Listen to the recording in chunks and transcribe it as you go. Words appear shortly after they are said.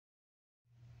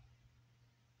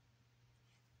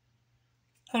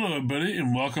Hello everybody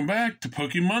and welcome back to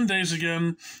PokeMondays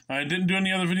again. I didn't do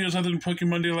any other videos other than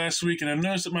PokeMonday last week, and I've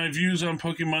noticed that my views on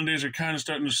PokeMondays are kind of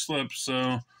starting to slip,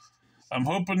 so I'm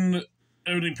hoping that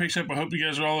everything picks up. I hope you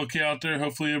guys are all okay out there.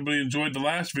 Hopefully everybody enjoyed the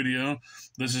last video.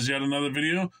 This is yet another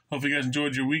video. Hopefully you guys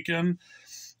enjoyed your weekend.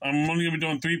 I'm only going to be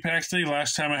doing 3 packs today.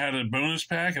 Last time I had a bonus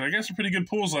pack, and I got some pretty good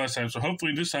pulls last time, so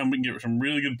hopefully this time we can get some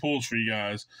really good pulls for you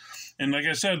guys. And like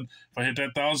I said, if I hit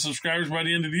that 1,000 subscribers by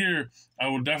the end of the year, I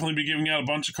will definitely be giving out a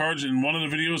bunch of cards. In one of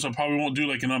the videos, I probably won't do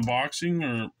like an unboxing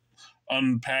or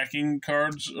unpacking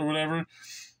cards or whatever,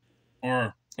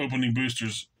 or opening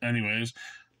boosters anyways.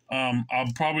 I'll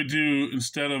probably do,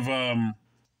 instead of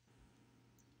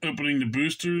opening the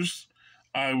boosters,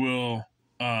 I will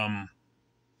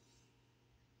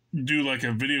do like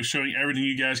a video showing everything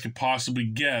you guys could possibly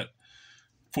get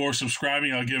for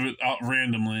subscribing. I'll give it out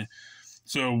randomly.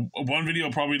 So one video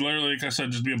will probably literally, like I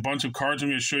said, just be a bunch of cards I'm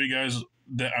going to show you guys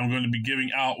that I'm going to be giving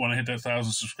out when I hit that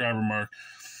 1,000 subscriber mark.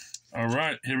 All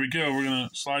right, here we go. We're going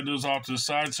to slide those off to the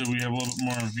side so we have a little bit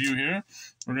more view here.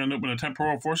 We're going to open the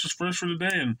Temporal Forces first for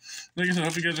today. And like I said, I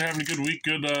hope you guys are having a good week,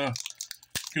 good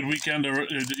weekend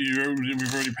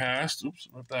we've already passed. Oops,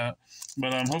 about that.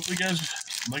 But hopefully you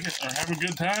guys are having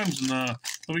good times, and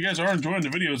hope you guys are enjoying the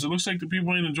videos. It looks like the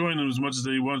people ain't enjoying them as much as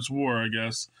they once were, I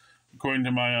guess, according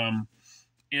to my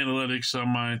analytics on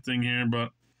my thing here.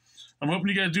 But I'm hoping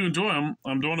you guys do enjoy them.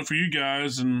 I'm doing it for you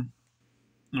guys, and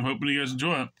I'm hoping you guys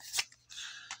enjoy it.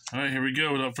 All right, here we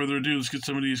go. Without further ado, let's get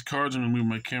some of these cards. I'm going to move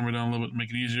my camera down a little bit to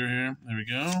make it easier here. There we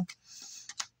go.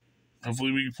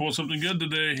 Hopefully we can pull something good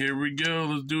today. Here we go.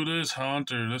 Let's do this.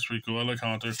 Haunter. That's pretty cool. I like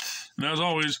Haunter. And as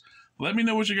always, let me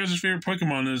know what your guys' favorite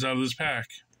Pokemon is out of this pack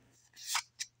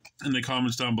in the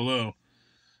comments down below.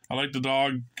 I like the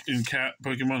dog and cat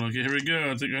Pokemon. Okay, here we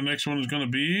go. I think our next one is going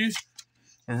to be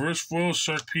Reverse Foil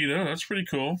Sharpedo. That's pretty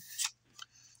cool.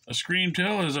 A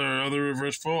Screamtail is our other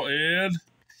Reverse Foil. And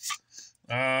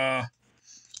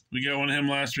we got one of him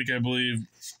last week, I believe.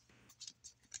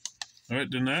 All right,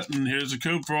 done that. And here's a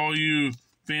code for all you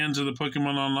fans of the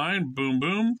Pokemon Online. Boom,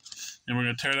 boom. And we're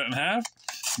going to tear that in half.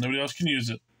 Nobody else can use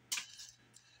it.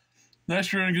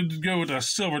 Next, we're going to go with a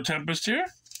Silver Tempest here.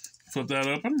 Flip that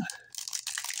open.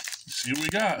 Let's see what we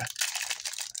got.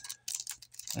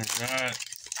 All right.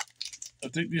 I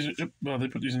think these are, well, they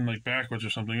put these in like backwards or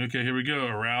something. Okay, here we go.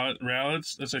 A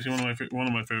Rowlet. That's actually one of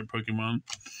my favorite Pokemon.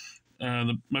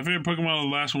 My favorite Pokemon, the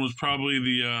last one, was probably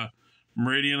the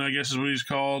Meridian, I guess is what he's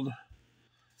called.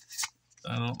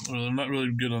 I'm not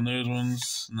really good on those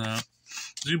ones. No.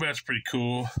 Zubat's pretty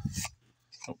cool.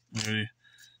 Oh, maybe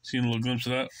seen a little glimpse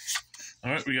of that. All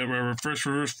right, we got our first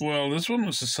reverse foil. This one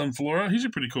was the Sunflora. He's a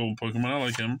pretty cool Pokemon. I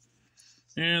like him.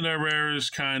 And our rare is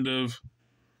kind of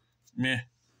meh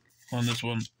on this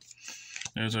one.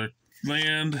 There's our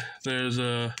land. There's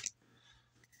a,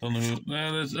 don't know who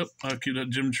that is. Oh, I'll keep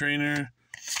that gym trainer.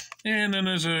 And then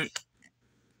there's a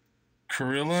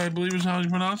Corilla, I believe is how you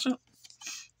pronounce it.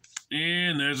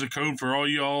 And there's a code for all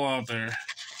y'all out there.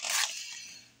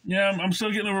 Yeah, I'm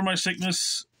still getting over my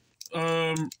sickness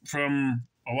from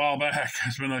a while back.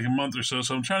 It's been like a month or so,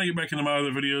 so I'm trying to get back into my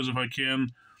other videos if I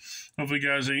can. Hopefully you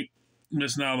guys ain't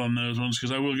missing out on those ones,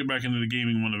 because I will get back into the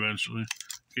gaming one eventually.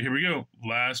 Okay, here we go.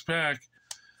 Last pack.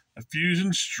 A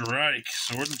Fusion Strike.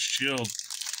 Sword and Shield.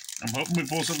 I'm hoping we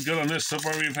pull something good on this. So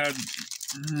far we've had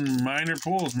minor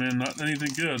pulls, man. Not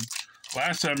anything good.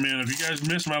 Last time, man, if you guys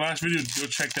missed my last video, go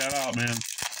check that out, man.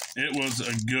 It was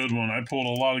a good one. I pulled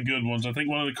a lot of good ones. I think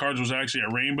one of the cards was actually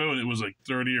a rainbow, and it was like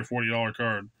 $30 or $40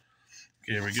 card.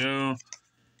 Okay, here we go.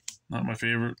 Not my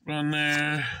favorite one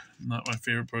there. Not my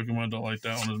favorite Pokemon. Don't like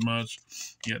that one as much.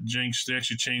 You got Jinx. They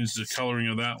actually changed the coloring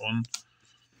of that one.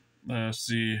 Let's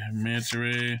see. Manta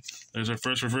Ray. There's our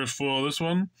first reverse foil. This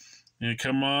one. Yeah,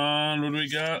 come on. What do we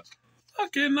got?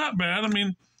 Okay, not bad. I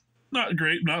mean, not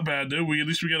great, not bad, though. At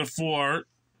least we got a full art,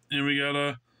 and we got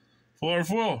a full art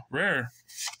foil. Rare.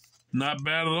 Not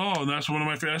bad at all. And that's one of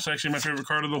my that's actually my favorite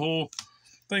card of the whole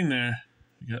thing there.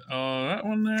 We got that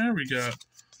one there. We got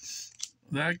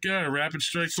that guy, a Rapid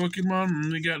Strike Pokemon,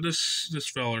 and we got this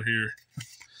feller here.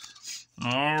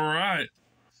 All right.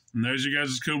 And there's you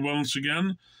guys' code once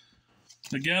again.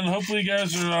 Again, hopefully you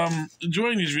guys are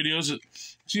enjoying these videos. It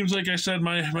seems like I said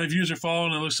my views are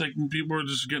falling. It looks like people are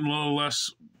just getting a little less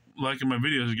liking my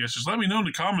videos, I guess. Just let me know in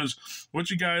the comments what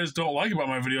you guys don't like about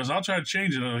my videos. I'll try to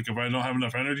change it, like if I don't have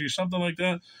enough energy or something like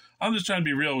that. I'm just trying to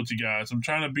be real with you guys. I'm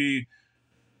trying to be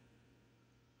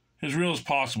as real as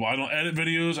possible. I don't edit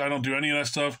videos. I don't do any of that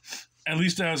stuff. At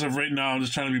least as of right now, I'm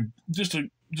just trying to be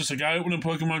just a guy opening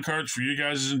Pokemon cards for you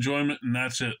guys' enjoyment, and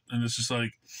that's it. And it's just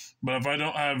like, But if I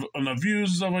don't have enough views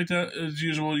and stuff like that, as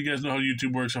usual, you guys know how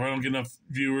YouTube works. If I don't get enough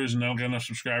viewers and I don't get enough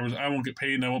subscribers, I won't get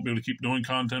paid and I won't be able to keep doing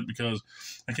content because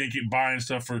I can't keep buying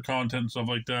stuff for content and stuff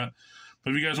like that.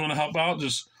 But if you guys want to help out,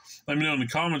 just let me know in the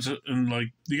comments. And like,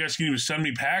 you guys can even send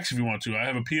me packs if you want to. I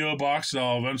have a P.O. box that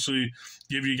I'll eventually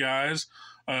give you guys.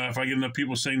 If I get enough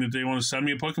people saying that they want to send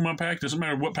me a Pokemon pack, doesn't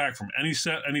matter what pack, from any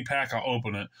set, any pack, I'll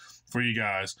open it for you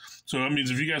guys. So that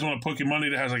means if you guys want a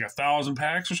PokeMonday that has like 1,000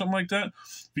 packs or something like that,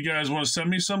 if you guys want to send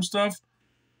me some stuff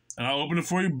and I'll open it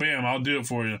for you, bam, I'll do it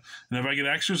for you. And if I get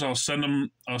extras, I'll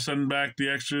send back the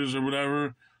extras or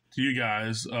whatever to you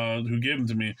guys who gave them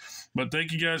to me. But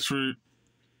thank you guys for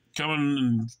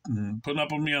coming and putting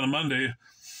up with me on a Monday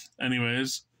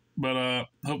anyways. But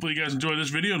hopefully you guys enjoy this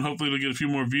video, and hopefully it'll get a few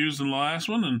more views than the last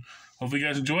one, and hopefully you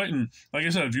guys enjoy it. And like I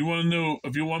said, if you want to know,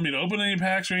 if you want me to open any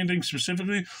packs or anything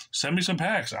specifically, send me some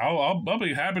packs. I'll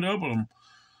be happy to open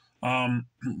them.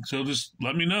 So just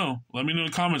let me know. Let me know in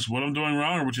the comments what I'm doing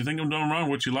wrong, or what you think I'm doing wrong,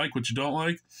 what you like, what you don't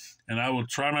like, and I will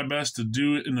try my best to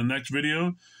do it in the next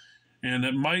video. And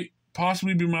it might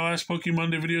possibly be my last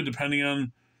PokeMonday video, depending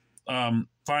on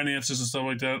finances and stuff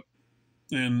like that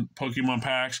in Pokemon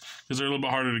packs, because they're a little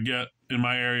bit harder to get in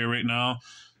my area right now.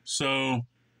 So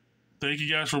thank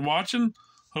you guys for watching.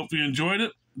 Hope you enjoyed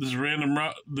it. This is the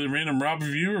random Rob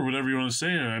review, or whatever you want to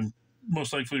say. I'm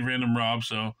most likely random Rob,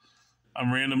 so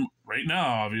I'm random right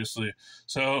now, obviously.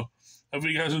 So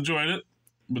hopefully you guys enjoyed it.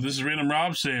 But this is random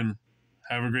Rob saying,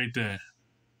 have a great day.